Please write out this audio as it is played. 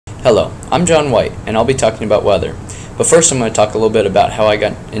Hello, I'm John White, and I'll be talking about weather. But first I'm going to talk a little bit about how I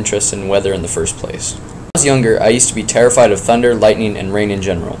got interested in weather in the first place. When I was younger, I used to be terrified of thunder, lightning, and rain in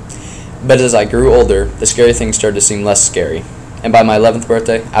general. But as I grew older, the scary things started to seem less scary. And by my 11th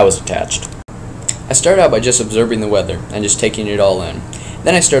birthday, I was attached. I started out by just observing the weather and just taking it all in.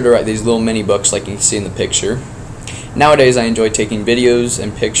 Then I started to write these little mini books like you can see in the picture. Nowadays I enjoy taking videos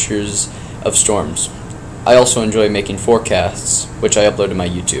and pictures of storms. I also enjoy making forecasts, which I upload to my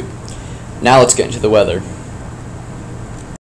YouTube. Now let's get into the weather.